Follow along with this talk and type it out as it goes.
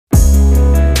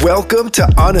Welcome to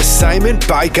On Assignment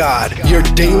by God, your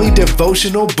daily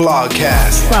devotional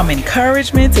blogcast. From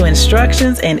encouragement to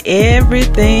instructions and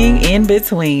everything in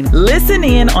between. Listen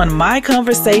in on my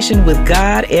conversation with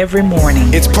God every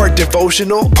morning. It's part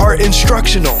devotional, part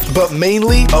instructional, but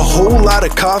mainly a whole lot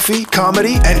of coffee,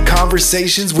 comedy, and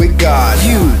conversations with God.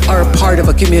 You are a part of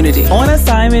a community. On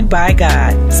Assignment by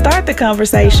God. Start the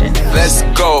conversation. Let's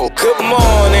go. Good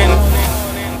morning.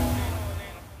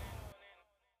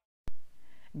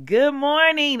 Good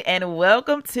morning and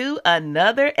welcome to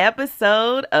another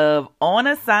episode of On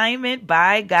Assignment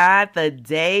by God, the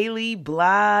daily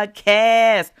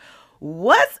blogcast.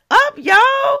 What's up,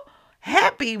 y'all?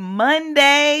 Happy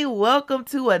Monday. Welcome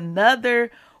to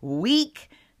another week.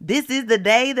 This is the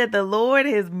day that the Lord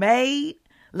has made.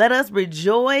 Let us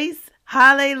rejoice.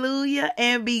 Hallelujah.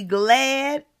 And be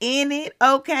glad in it.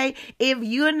 Okay. If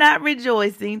you're not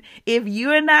rejoicing, if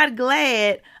you're not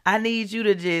glad, I need you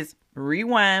to just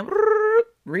rewind,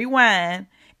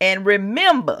 and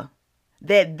remember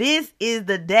that this is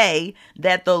the day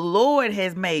that the Lord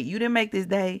has made. You didn't make this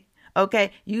day,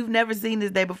 okay? You've never seen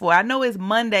this day before. I know it's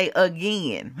Monday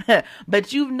again,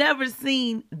 but you've never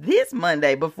seen this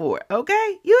Monday before,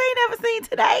 okay? You ain't never seen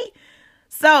today.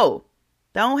 So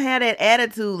don't have that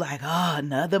attitude like, oh,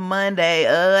 another Monday.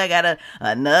 I got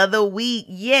another week.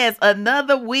 Yes,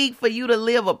 another week for you to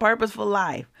live a purposeful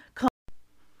life.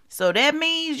 So that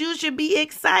means you should be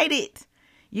excited.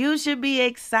 You should be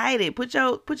excited. Put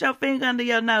your finger under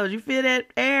your nose. You feel that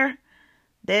air?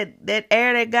 That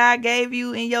air that God gave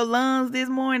you in your lungs this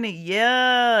morning?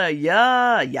 Yeah.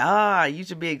 You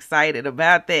should be excited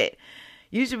about that.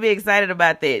 You should be excited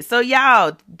about that. So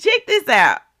y'all, check this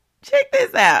out.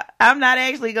 I'm not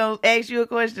actually going to ask you a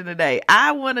question today.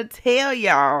 I want to tell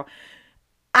y'all,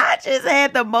 I just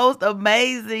had the most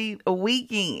amazing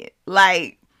weekend.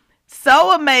 Like,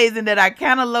 so amazing that I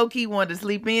kind of low-key wanted to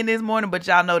sleep in this morning, but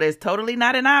y'all know that's totally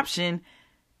not an option,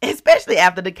 especially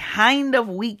after the kind of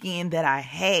weekend that I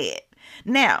had.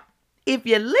 Now, if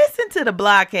you listen to the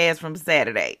blogcast from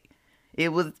Saturday,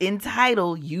 it was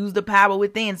entitled Use the Power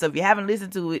Within. So if you haven't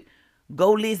listened to it,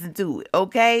 go listen to it,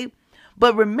 okay?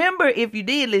 But remember, if you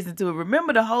did listen to it,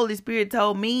 remember the Holy Spirit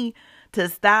told me to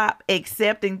stop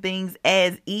accepting things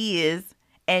as is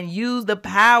and use the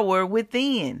power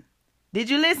within. Did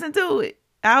you listen to it?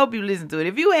 I hope you listened to it.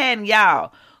 If you hadn't,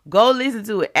 y'all, go listen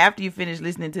to it after you finish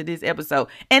listening to this episode.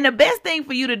 And the best thing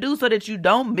for you to do so that you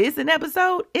don't miss an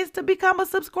episode is to become a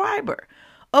subscriber.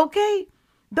 Okay?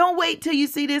 Don't wait till you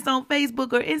see this on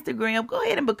Facebook or Instagram. Go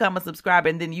ahead and become a subscriber,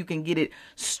 and then you can get it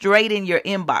straight in your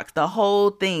inbox. The whole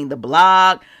thing, the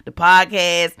blog, the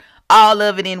podcast, all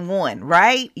of it in one,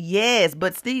 right? Yes,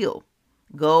 but still.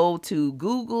 Go to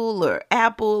Google or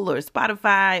Apple or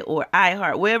Spotify or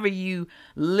iHeart, wherever you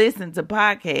listen to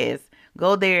podcasts.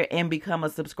 Go there and become a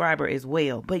subscriber as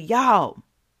well. But y'all,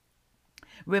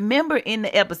 remember in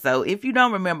the episode, if you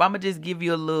don't remember, I'm going to just give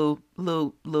you a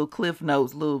little cliff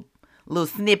notes, little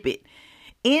snippet.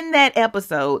 In that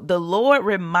episode, the Lord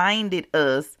reminded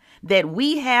us that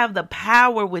we have the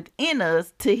power within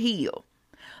us to heal.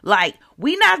 Like,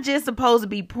 we're not just supposed to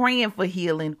be praying for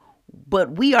healing,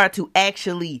 but we are to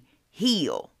actually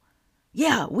heal.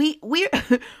 Yeah, we're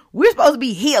supposed to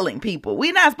be healing people.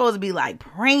 We're not supposed to be like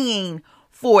praying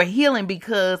for healing,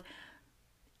 because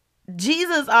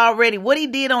Jesus already, what he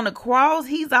did on the cross,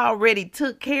 he's already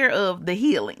took care of the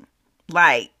healing.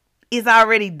 Like, it's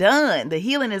already done. The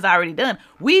healing is already done.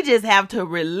 We just have to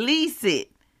release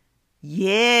it.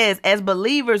 Yes, as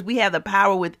believers, we have the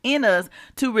power within us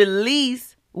to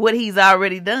release what he's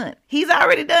already done. He's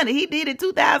already done it. He did it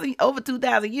over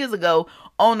 2,000 years ago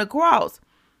on the cross.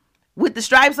 With the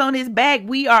stripes on his back,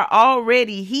 we are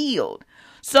already healed.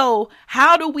 So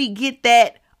how do we get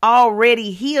that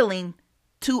already healing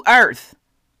to earth?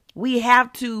 We are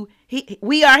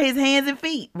his hands and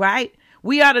feet, right?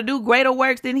 We are to do greater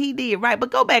works than he did, right?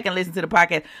 But go back and listen to the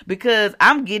podcast, because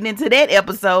I'm getting into that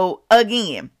episode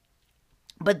again.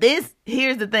 But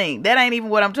here's the thing. That ain't even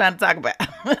what I'm trying to talk about.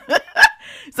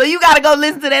 So you got to go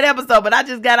listen to that episode. But I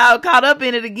just got all caught up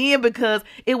in it again because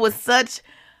it was such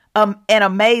an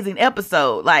amazing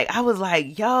episode. Like, I was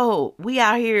like, yo, we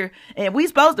out here and we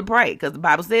supposed to pray, because the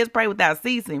Bible says pray without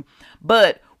ceasing.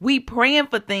 But we praying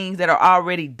for things that are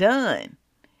already done.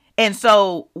 And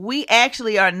so we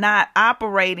actually are not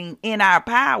operating in our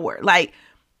power. Like,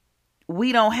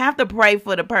 we don't have to pray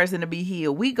for the person to be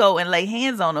healed. We go and lay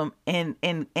hands on them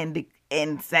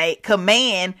and say,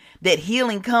 command that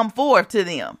healing come forth to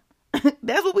them.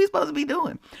 That's what we're supposed to be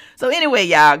doing. So anyway,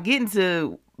 y'all, getting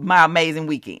to my amazing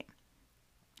weekend.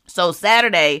 So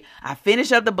Saturday, I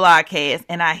finish up the blogcast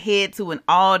and I head to an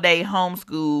all-day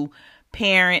homeschool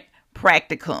parent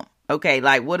practicum. Okay,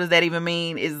 like what does that even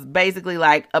mean? It's basically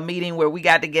like a meeting where we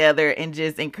got together and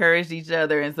just encouraged each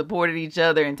other and supported each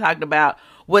other and talked about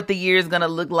what the year is going to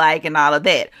look like and all of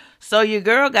that. So your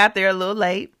girl got there a little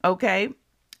late, okay?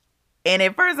 And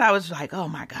at first I was like, oh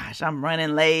my gosh, I'm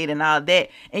running late and all that.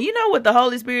 And you know what the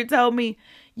Holy Spirit told me?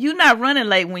 You not running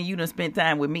late when you done spent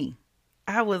time with me.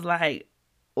 I was like,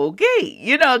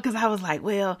 okay, because I was like,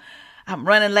 well, I'm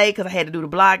running late because I had to do the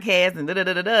blogcast and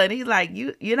da-da-da-da-da. And he's like,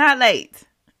 you're not late.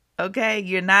 Okay,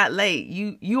 you're not late.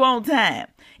 You on time.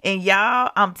 And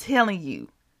y'all, I'm telling you,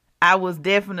 I was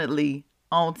definitely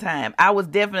on time. I was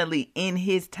definitely in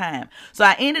his time. So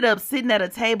I ended up sitting at a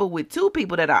table with 2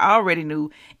 people that I already knew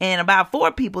and about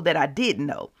 4 people that I didn't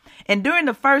know. And during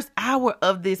the first hour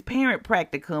of this parent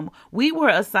practicum, we were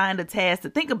assigned a task to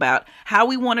think about how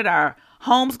we wanted our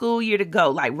homeschool year to go.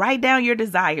 Like write down your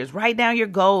desires, write down your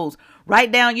goals,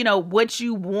 write down, what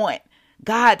you want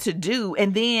God to do,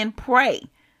 and then pray.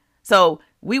 So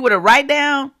we would have write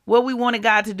down what we wanted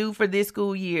God to do for this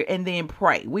school year and then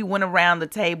pray. We went around the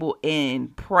table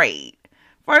and prayed.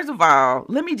 First of all,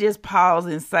 let me just pause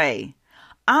and say,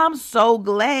 I'm so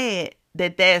glad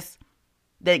that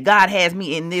God has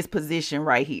me in this position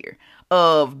right here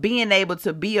of being able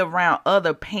to be around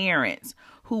other parents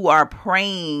who are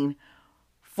praying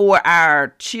for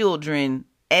our children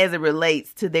as it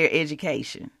relates to their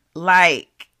education.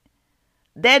 Like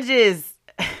that just...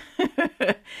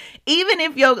 Even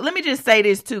if let me just say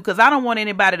this too, because I don't want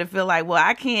anybody to feel like, well,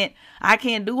 I can't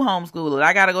do homeschooling.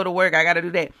 I got to go to work. I got to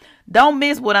do that. Don't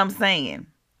miss what I'm saying.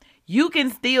 You can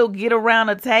still get around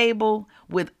a table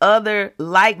with other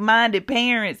like-minded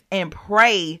parents and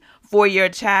pray for your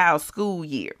child's school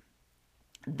year.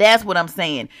 That's what I'm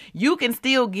saying. You can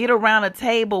still get around a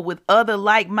table with other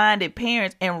like-minded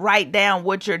parents and write down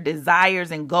what your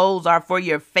desires and goals are for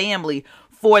your family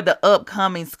for the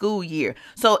upcoming school year.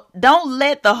 So don't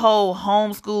let the whole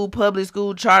homeschool, public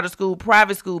school, charter school,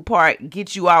 private school part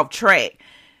get you off track.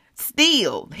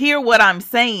 Still, hear what I'm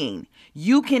saying.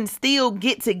 You can still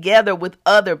get together with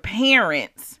other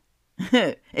parents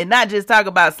and not just talk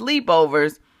about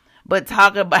sleepovers, but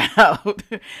talk about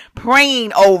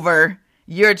praying over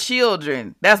your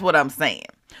children. That's what I'm saying.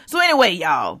 So anyway,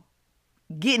 y'all,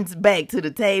 getting back to the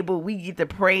table, we get to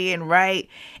praying, right?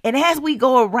 And as we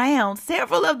go around,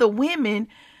 several of the women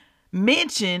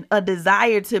mention a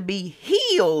desire to be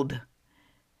healed,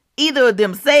 either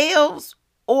themselves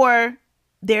or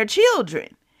their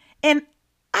children. And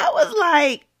I was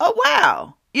like, oh,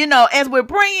 wow. As we're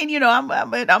praying,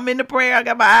 I'm in the prayer. I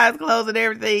got my eyes closed and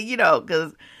everything,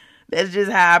 because that's just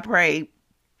how I pray.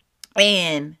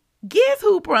 And guess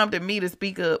who prompted me to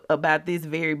speak up about this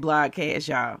very blogcast,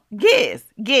 y'all?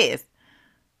 Guess.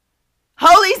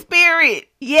 Holy Spirit.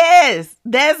 Yes,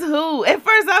 that's who. At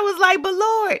first I was like, but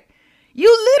Lord,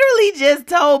 you literally just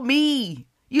told me.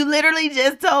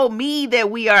 That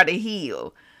we are to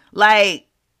heal. Like,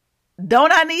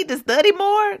 don't I need to study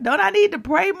more? Don't I need to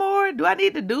pray more? Do I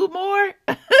need to do more?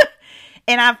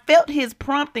 And I felt his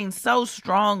prompting so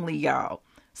strongly, y'all.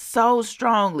 So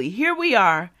strongly. Here we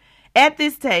are. At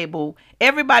this table,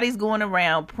 everybody's going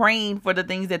around praying for the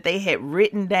things that they had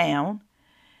written down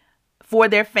for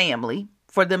their family,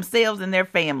 for themselves and their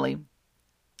family.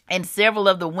 And several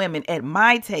of the women at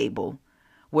my table,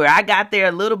 where I got there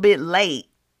a little bit late,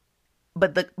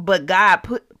 but God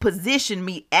positioned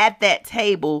me at that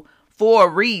table for a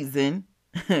reason.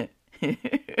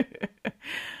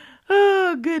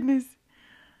 Oh, goodness.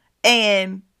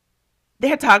 And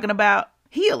they're talking about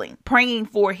healing, praying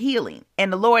for healing.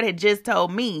 And the Lord had just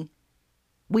told me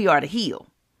we are to heal.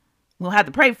 We don't have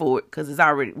to pray for it because we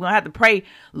don't have to pray,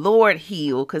 Lord,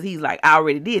 heal, because he's like, I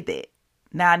already did that.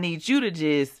 Now I need you to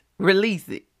just release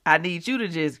it. I need you to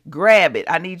just grab it.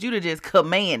 I need you to just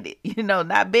command it,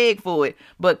 not beg for it,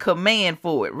 but command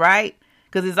for it, right?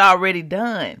 Because it's already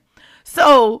done.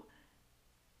 So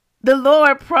the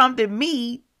Lord prompted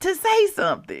me to say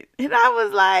something. And I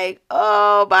was like,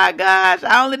 oh my gosh,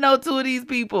 I only know 2 of these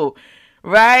people,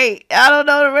 right? I don't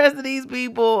know the rest of these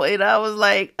people. And I was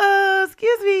like,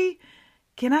 excuse me,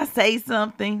 can I say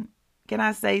something?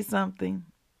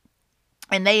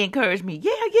 And they encouraged me,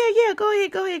 yeah,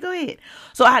 go ahead.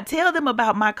 So I tell them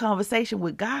about my conversation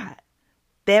with God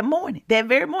that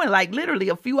very morning, like literally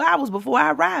a few hours before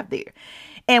I arrived there.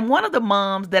 And one of the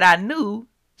moms that I knew,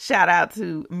 shout out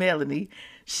to Melanie,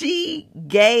 she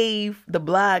gave the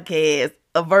blogcast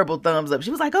a verbal thumbs up.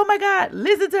 She was like, oh my God,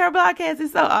 listen to her blogcast.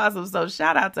 It's so awesome. So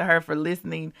shout out to her for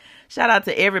listening. Shout out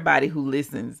to everybody who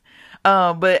listens.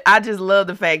 But I just love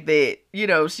the fact that,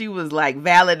 she was like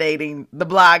validating the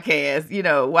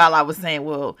blogcast, while I was saying,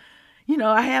 well,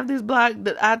 I have this block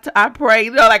that I pray,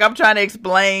 like I'm trying to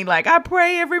explain, like I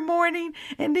pray every morning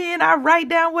and then I write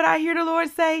down what I hear the Lord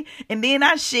say and then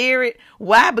I share it.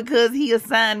 Why? Because he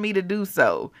assigned me to do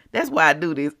so. That's why I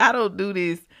do this. I don't do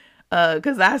this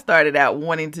because I started out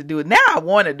wanting to do it. Now I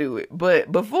want to do it.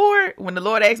 But before, when the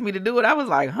Lord asked me to do it, I was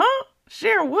like,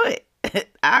 share what?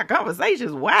 Our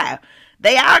conversations. Wow.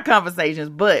 They are conversations,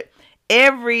 but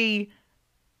every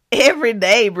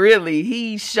day, really,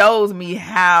 he shows me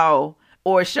how,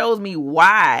 or shows me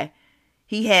why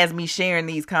he has me sharing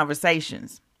these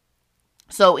conversations.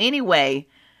 So anyway,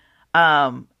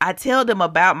 I tell them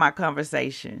about my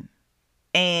conversation,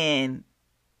 and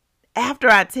after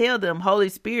I tell them, Holy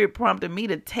Spirit prompted me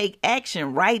to take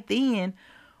action right then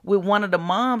with one of the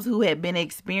moms who had been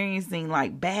experiencing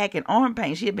like back and arm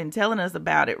pain. She had been telling us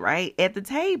about it, right, at the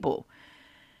table.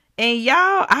 And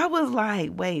y'all, I was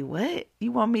like, wait, what?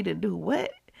 You want me to do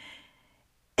what?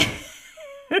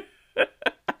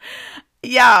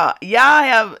 Y'all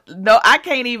have no, I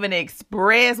can't even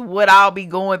express what I'll be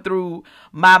going through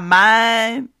my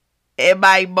mind and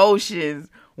my emotions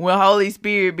when Holy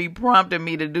Spirit be prompting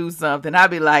me to do something. I'll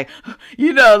be like,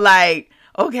 like,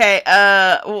 okay,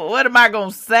 what am I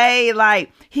going to say?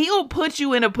 Like, he'll put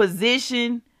you in a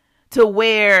position to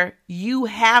where you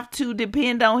have to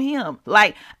depend on him.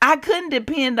 Like, I couldn't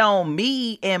depend on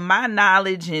me and my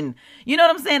knowledge and, you know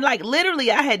what I'm saying? Like,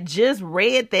 literally, I had just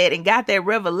read that and got that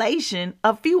revelation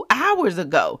a few hours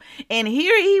ago. And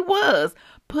here he was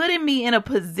putting me in a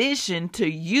position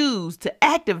to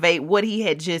activate what he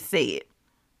had just said.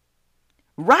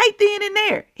 Right then and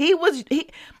there. He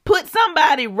put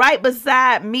somebody right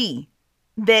beside me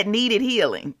that needed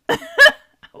healing.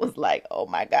 I was like, oh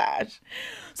my gosh.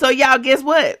 So y'all, guess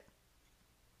what?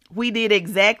 We did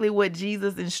exactly what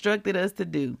Jesus instructed us to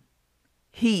do.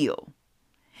 Heal.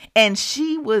 And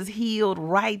she was healed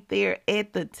right there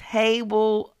at the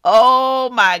table. Oh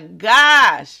my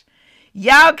gosh.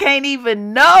 Y'all can't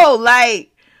even know.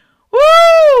 Like, woo!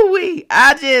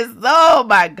 Oh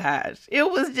my gosh. It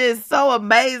was just so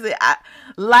amazing. I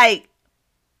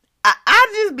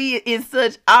just be in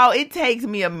such awe. It takes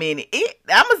me a minute.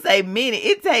 I'm going to say minute.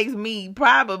 It takes me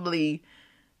probably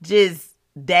just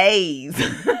days.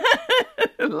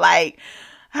 Like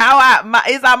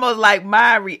it's almost like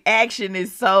my reaction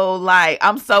is so like,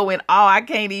 I'm so in awe. I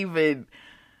can't even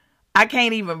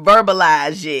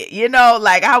verbalize yet.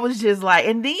 Like I was just like,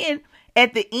 and then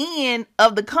at the end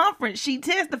of the conference, she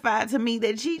testified to me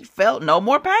that she felt no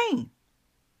more pain.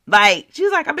 Like,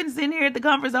 she's like, I've been sitting here at the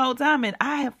conference the whole time and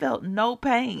I have felt no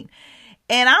pain.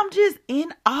 And I'm just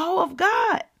in awe of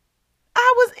God.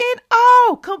 I was in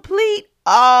awe, complete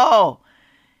awe.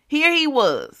 Here he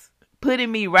was,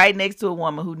 putting me right next to a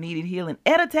woman who needed healing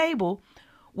at a table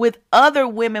with other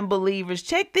women believers.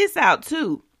 Check this out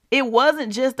too. It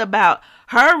wasn't just about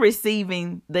her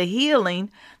receiving the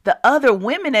healing. The other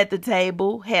women at the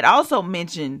table had also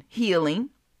mentioned healing.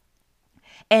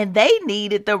 And they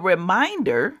needed the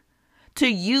reminder to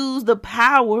use the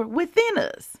power within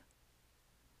us.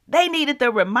 They needed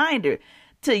the reminder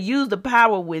to use the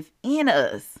power within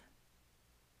us.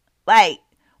 Like,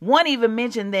 one even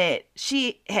mentioned that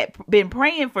she had been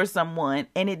praying for someone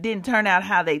and it didn't turn out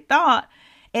how they thought,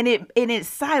 and it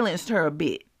silenced her a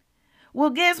bit. Well,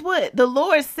 guess what? The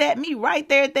Lord sat me right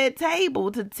there at that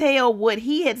table to tell what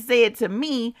he had said to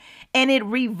me, and it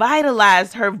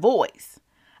revitalized her voice.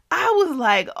 I was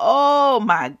like, oh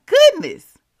my goodness.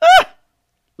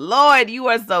 Lord, you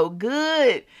are so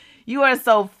good. You are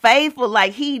so faithful.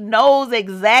 Like, he knows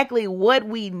exactly what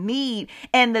we need.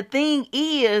 And the thing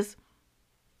is,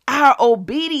 our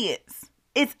obedience.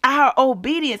 It's our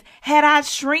obedience. Had I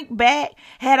shrink back,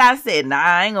 had I said, nah,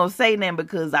 I ain't gonna say nothing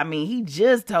because, he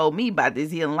just told me about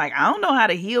this healing. Like, I don't know how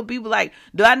to heal people. Like,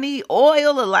 do I need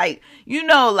oil or I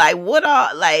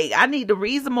need to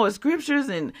read some more scriptures.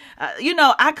 And,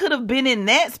 I could have been in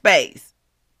that space,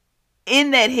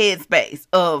 in that headspace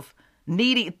of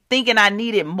thinking I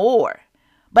needed more.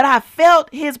 But I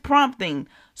felt his prompting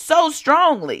so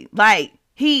strongly, like,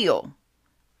 heal.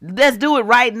 Let's do it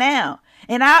right now.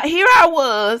 And here I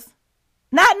was,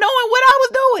 not knowing what I was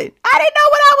doing. I didn't know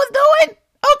what I was doing.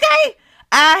 Okay.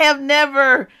 I have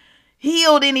never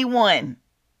healed anyone.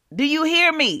 Do you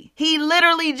hear me? He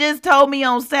literally just told me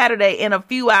on Saturday, and a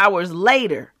few hours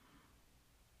later,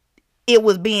 it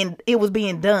was being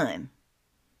done.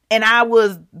 And I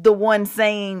was the one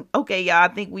saying, okay, y'all, I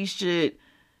think we should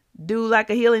do like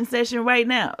a healing session right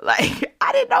now. Like,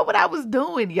 I didn't know what I was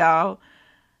doing, y'all.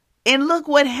 And look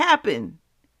what happened.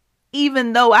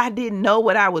 Even though I didn't know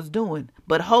what I was doing,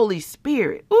 but Holy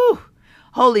Spirit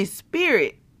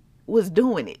was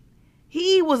doing it.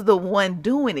 He was the one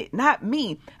doing it, not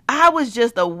me. I was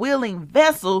just a willing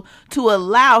vessel to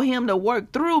allow him to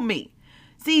work through me.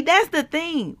 See, that's the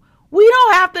thing. We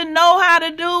don't have to know how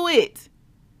to do it.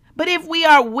 But if we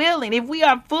are willing, if we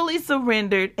are fully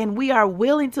surrendered and we are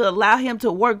willing to allow him to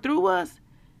work through us,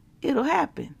 it'll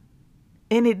happen.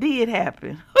 And it did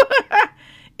happen.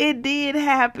 It did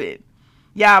happen.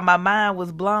 Y'all, my mind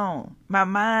was blown. My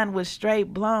mind was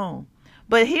straight blown.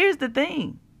 But here's the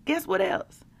thing. Guess what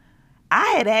else? I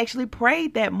had actually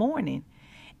prayed that morning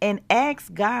and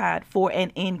asked God for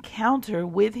an encounter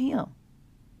with him.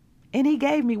 And he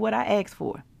gave me what I asked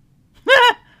for.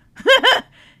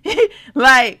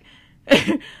 Like, look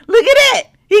at that.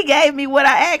 He gave me what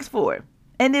I asked for.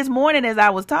 And this morning, as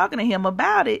I was talking to him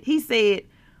about it, he said,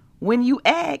 when you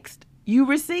asked, you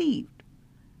received.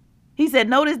 He said,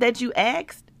 notice that you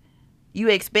asked, you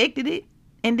expected it,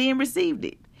 and then received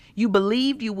it. You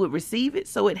believed you would receive it,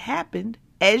 so it happened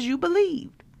as you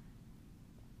believed.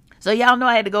 So y'all know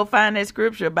I had to go find that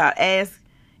scripture about ask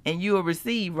and you will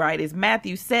receive, right? It's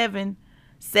Matthew 7:7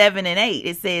 and 8.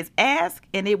 It says, ask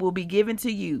and it will be given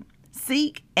to you.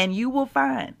 Seek and you will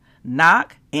find.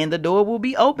 Knock and the door will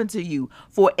be open to you.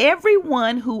 For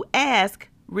everyone who asks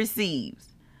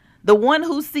receives. The one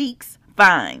who seeks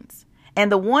finds.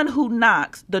 And the one who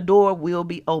knocks, the door will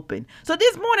be open. So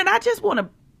this morning, I just want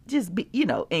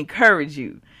to encourage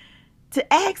you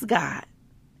to ask God.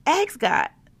 Ask God.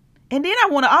 And then I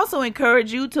want to also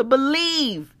encourage you to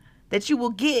believe that you will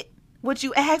get what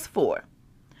you ask for.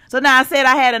 So now I said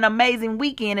I had an amazing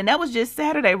weekend, and that was just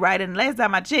Saturday, right? And last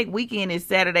time I checked, weekend is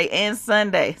Saturday and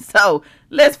Sunday. So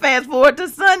let's fast forward to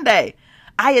Sunday.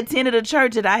 I attended a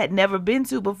church that I had never been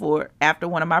to before after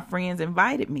one of my friends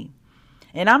invited me.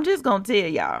 And I'm just going to tell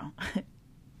y'all,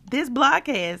 this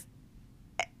podcast,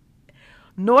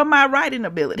 nor my writing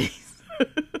abilities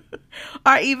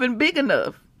are even big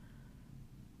enough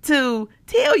to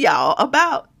tell y'all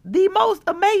about the most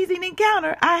amazing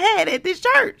encounter I had at this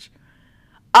church.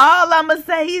 All I'm going to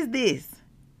say is this.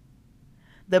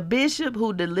 The bishop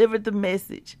who delivered the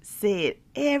message said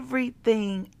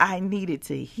everything I needed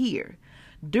to hear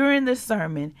during the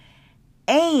sermon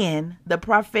and the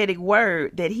prophetic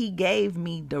word that he gave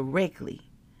me directly.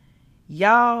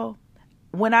 Y'all,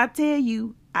 when I tell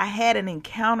you I had an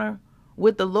encounter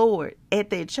with the Lord at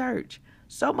that church,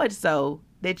 so much so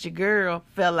that your girl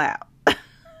fell out.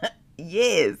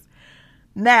 Yes.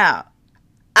 Now,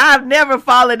 I've never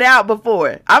fallen out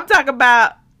before. I'm talking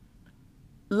about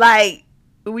like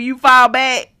when you fall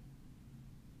back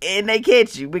and they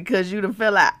catch you because you done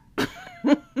fell out.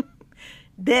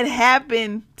 That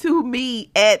happened to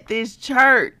me at this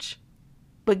church.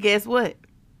 But guess what?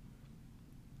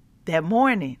 That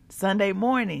morning, Sunday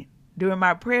morning, during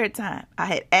my prayer time, I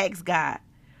had asked God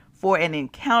for an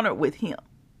encounter with him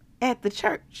at the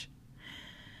church.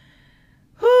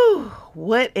 Whew,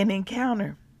 what an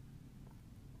encounter.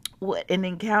 What an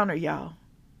encounter, y'all.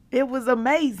 It was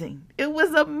amazing. It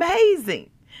was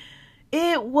amazing.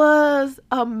 It was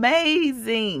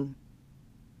amazing.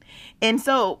 And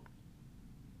so,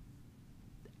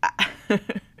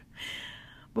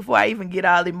 before I even get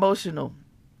all emotional,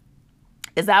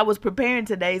 as I was preparing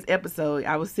today's episode,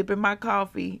 I was sipping my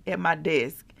coffee at my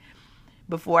desk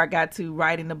before I got to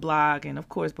writing the blog, and of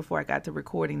course before I got to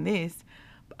recording this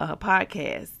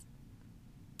podcast.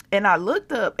 And I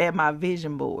looked up at my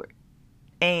vision board,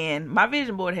 and my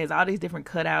vision board has all these different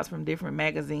cutouts from different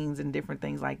magazines and different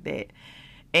things like that.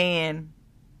 And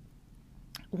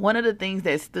one of the things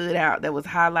that stood out, that was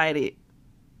highlighted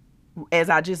as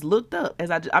I just looked up,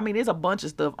 I mean, there's a bunch of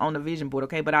stuff on the vision board,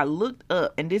 okay? But I looked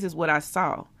up and this is what I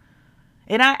saw.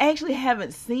 And I actually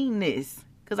haven't seen this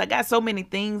because I got so many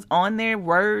things on there,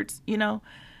 words,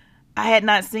 I had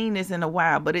not seen this in a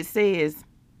while, but it says,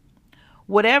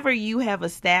 whatever you have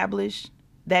established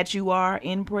that you are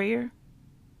in prayer,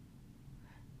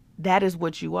 that is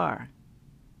what you are,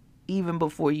 even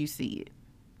before you see it.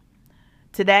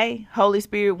 Today, Holy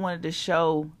Spirit wanted to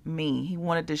show me, he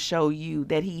wanted to show you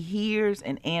that he hears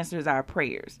and answers our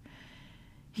prayers.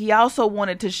 He also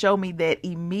wanted to show me that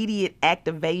immediate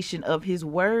activation of his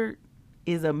word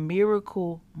is a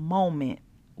miracle moment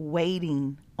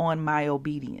waiting on my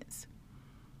obedience.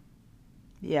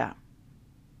 Yeah.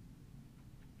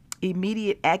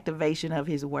 Immediate activation of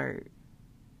his word.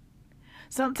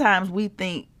 Sometimes we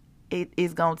think it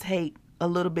is going to take a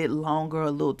little bit longer,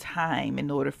 a little time in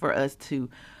order for us to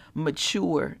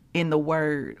mature in the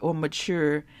word or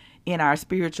mature in our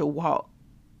spiritual walk.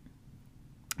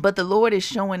 But the Lord is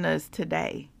showing us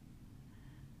today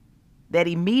that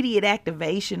immediate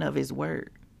activation of his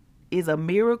word is a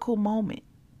miracle moment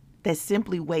that's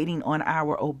simply waiting on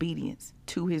our obedience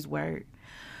to his word.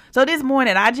 So this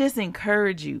morning, I just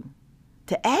encourage you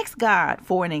to ask God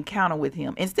for an encounter with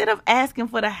him. Instead of asking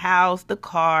for the house, the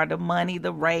car, the money,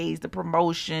 the raise, the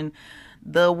promotion,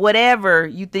 the whatever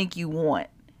you think you want.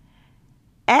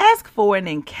 Ask for an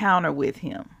encounter with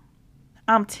him.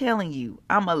 I'm telling you,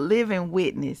 I'm a living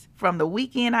witness from the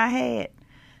weekend I had.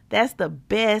 That's the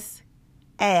best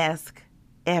ask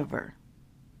ever.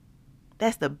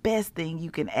 That's the best thing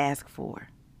you can ask for.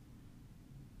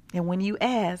 And when you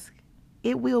ask,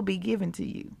 it will be given to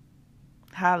you.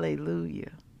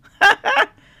 Hallelujah.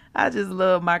 I just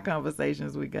love my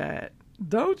conversations with God.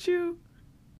 Don't you?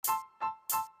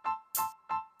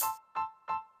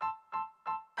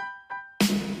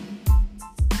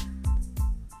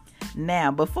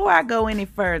 Now, before I go any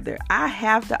further, I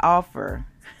have to offer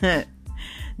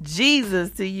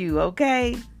Jesus to you,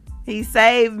 okay? He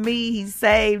saved me. He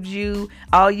saved you.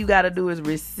 All you got to do is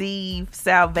receive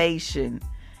salvation,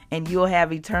 and you'll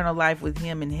have eternal life with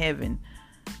him in heaven.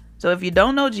 So if you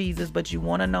don't know Jesus, but you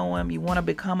want to know him, you want to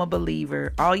become a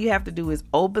believer, all you have to do is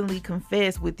openly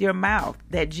confess with your mouth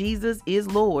that Jesus is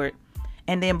Lord,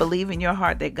 and then believe in your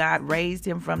heart that God raised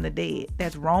him from the dead.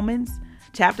 That's Romans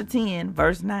chapter 10,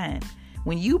 verse 9.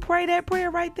 When you pray that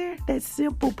prayer right there, that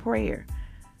simple prayer,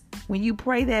 when you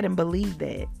pray that and believe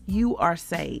that, you are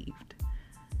saved.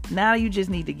 Now you just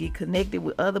need to get connected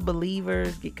with other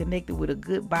believers, get connected with a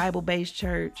good Bible-based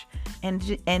church, and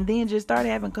then just start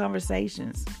having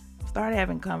conversations. Start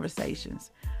having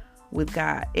conversations with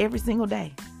God every single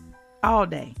day, all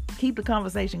day. Keep the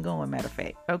conversation going, matter of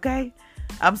fact, okay?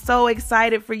 I'm so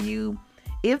excited for you.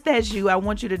 If that's you, I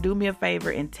want you to do me a favor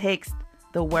and text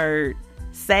the word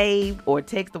saved or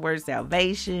text the word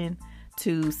salvation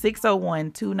to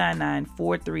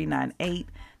 601-299-4398.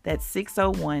 That's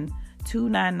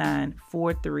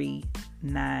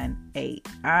 601-299-4398.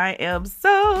 I am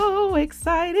so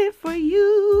excited for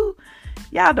you.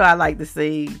 Y'all know I like to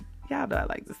sing.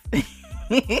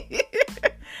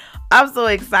 I'm so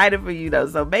excited for you though.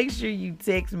 So make sure you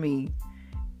text me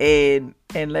and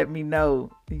let me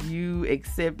know you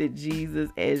accepted Jesus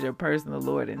as your personal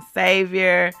Lord and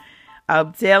Savior.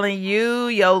 I'm telling you,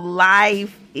 your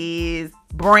life is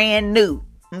brand new.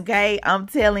 Okay? I'm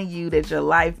telling you that your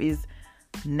life is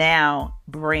now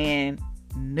brand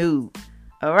new.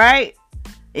 All right?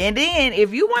 And then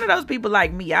if you one of those people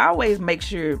like me, I always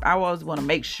want to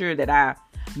make sure that I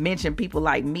mention people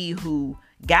like me who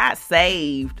got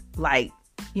saved,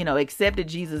 accepted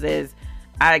Jesus as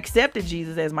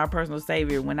my personal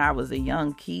Savior when I was a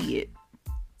young kid.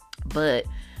 But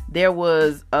there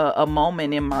was a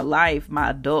moment in my life,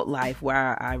 my adult life,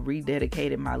 where I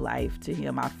rededicated my life to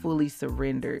him. I fully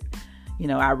surrendered.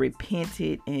 I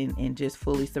repented and just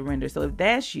fully surrendered. So if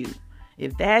that's you, you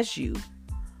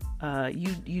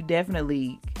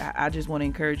definitely, I just want to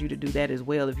encourage you to do that as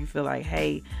well. If you feel like,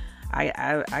 hey,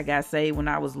 I got saved when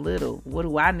I was little. What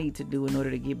do I need to do in order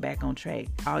to get back on track?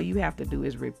 All you have to do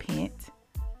is repent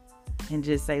and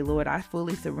just say, Lord, I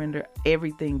fully surrender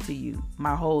everything to you.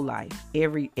 My whole life,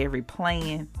 every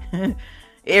plan,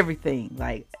 everything,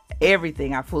 I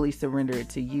fully surrender it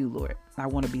to you, Lord. I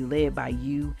want to be led by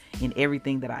you in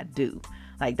everything that I do.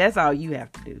 That's all you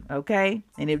have to do. Okay.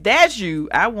 And if that's you,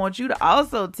 I want you to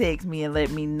also text me and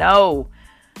let me know.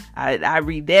 I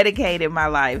rededicated my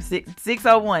life.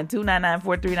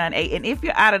 601-299-4398. And if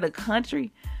you're out of the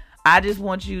country, I just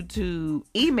want you to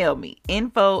email me,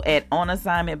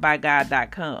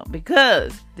 info@onassignmentbygod.com,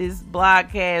 because this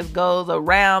broadcast goes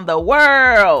around the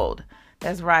world.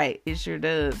 That's right. It sure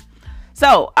does.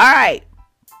 So, all right.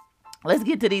 Let's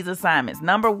get to these assignments.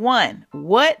 Number 1,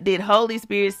 what did Holy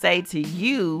Spirit say to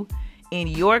you in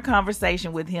your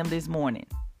conversation with him this morning?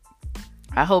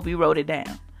 I hope you wrote it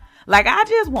down. I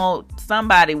just want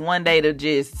somebody one day to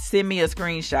just send me a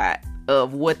screenshot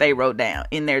of what they wrote down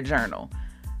in their journal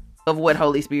of what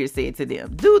Holy Spirit said to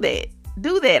them. Do that.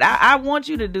 I want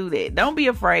you to do that. Don't be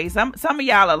afraid. Some of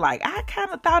y'all are like, I kind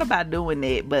of thought about doing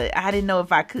that, but I didn't know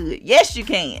if I could. Yes, you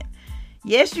can.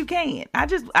 Yes, you can. I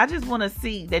just want to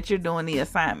see that you're doing the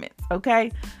assignments,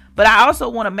 okay? But I also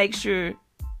want to make sure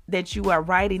that you are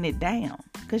writing it down,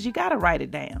 because you got to write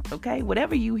it down, okay?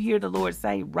 Whatever you hear the Lord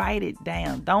say, write it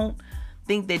down. Don't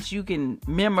think that you can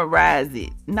memorize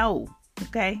it. No,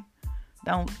 okay?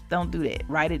 Don't do that.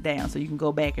 Write it down so you can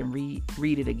go back and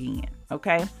read it again,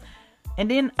 okay?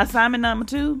 And then assignment number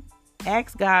 2,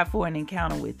 ask God for an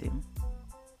encounter with him.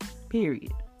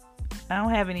 Period. I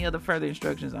don't have any other further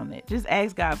instructions on that. Just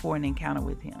ask God for an encounter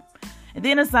with him. And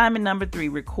then assignment number 3,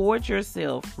 record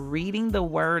yourself reading the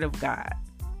word of God.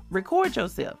 Record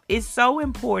yourself. It's so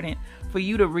important for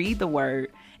you to read the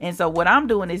word. And so what I'm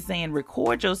doing is saying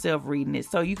record yourself reading it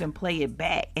so you can play it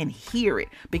back and hear it,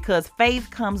 because faith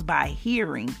comes by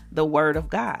hearing the word of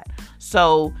God.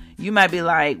 So you might be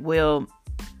like, well,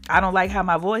 I don't like how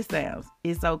my voice sounds.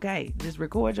 It's okay. Just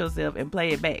record yourself and play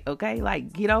it back. Okay.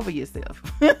 Like, get over yourself.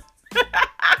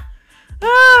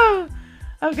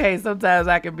 Okay. Sometimes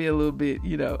I can be a little bit,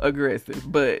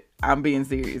 aggressive, but I'm being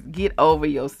serious. Get over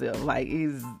yourself. Like,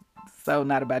 it's so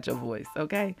not about your voice.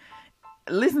 Okay.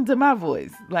 Listen to my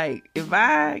voice. Like, if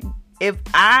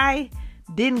I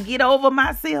didn't get over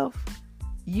myself,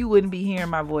 you wouldn't be hearing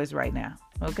my voice right now.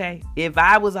 Okay. If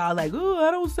I was all like, oh,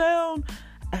 I don't sound,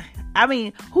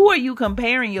 who are you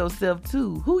comparing yourself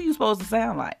to? Who are you supposed to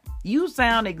sound like? You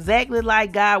sound exactly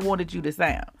like God wanted you to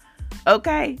sound.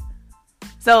 Okay.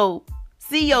 So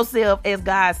see yourself as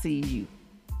God sees you.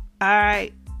 All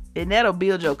right. And that'll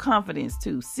build your confidence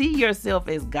too. See yourself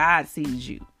as God sees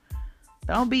you.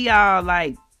 Don't be all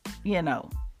like,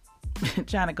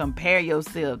 trying to compare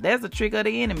yourself. That's a trick of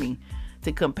the enemy,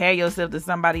 to compare yourself to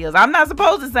somebody else. I'm not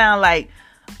supposed to sound like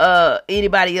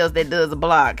anybody else that does a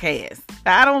blogcast.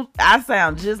 I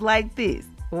sound just like this.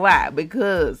 Why?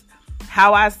 Because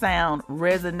how I sound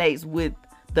resonates with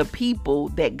the people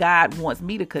that God wants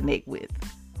me to connect with.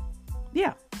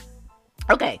 Yeah.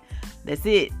 Okay. That's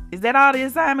it. Is that all the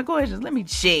assignment questions? Let me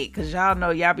check, because y'all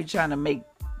know y'all be trying to make,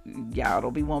 y'all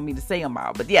don't be wanting me to say them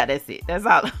all. But yeah, that's it. That's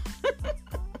all.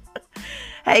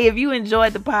 Hey, if you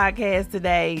enjoyed the podcast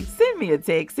today, send me a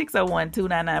text,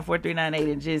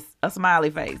 601-299-4398, and just a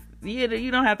smiley face. You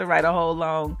don't have to write a whole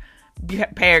long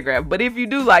paragraph. But if you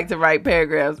do like to write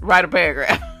paragraphs, write a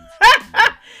paragraph.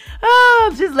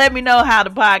 Just let me know how the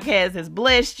podcast has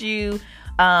blessed you.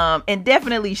 And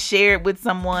definitely share it with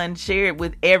someone. Share it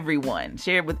with everyone.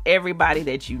 Share it with everybody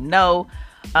that you know.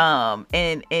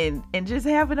 And just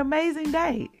have an amazing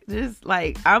day. Just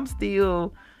like, I'm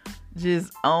still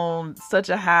just on such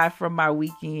a high from my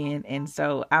weekend. And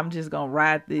so I'm just going to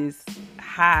ride this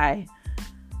high,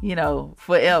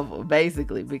 forever,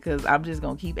 basically, because I'm just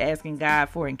going to keep asking God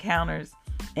for encounters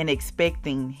and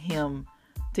expecting him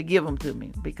to give them to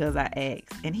me, because I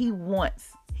asked. And he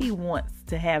wants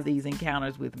to have these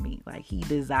encounters with me. Like, he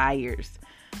desires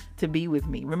to be with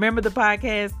me. Remember the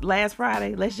podcast last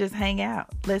Friday? Let's just hang out.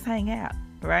 Let's hang out.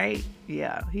 Right?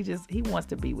 Yeah. He wants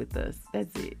to be with us.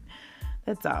 That's it.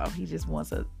 That's all. He just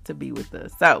wants to be with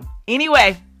us. So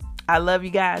anyway, I love you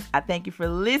guys. I thank you for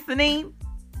listening,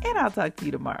 and I'll talk to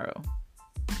you tomorrow.